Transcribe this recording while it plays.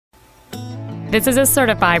This is a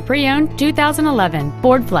certified pre-owned 2011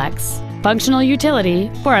 Ford Flex, functional utility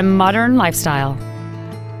for a modern lifestyle.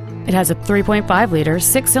 It has a 3.5-liter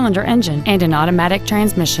six-cylinder engine and an automatic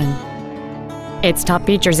transmission. Its top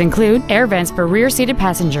features include air vents for rear-seated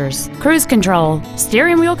passengers, cruise control,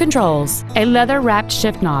 steering wheel controls, a leather-wrapped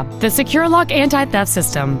shift knob, the Secure Lock anti-theft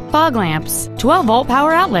system, fog lamps, 12-volt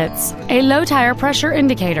power outlets, a low tire pressure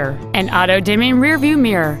indicator, an auto-dimming rear-view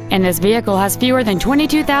mirror, and this vehicle has fewer than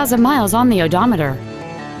 22,000 miles on the odometer.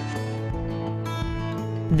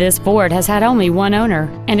 This Ford has had only one owner,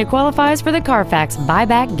 and it qualifies for the Carfax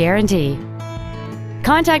buyback guarantee.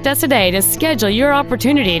 Contact us today to schedule your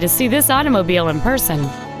opportunity to see this automobile in person.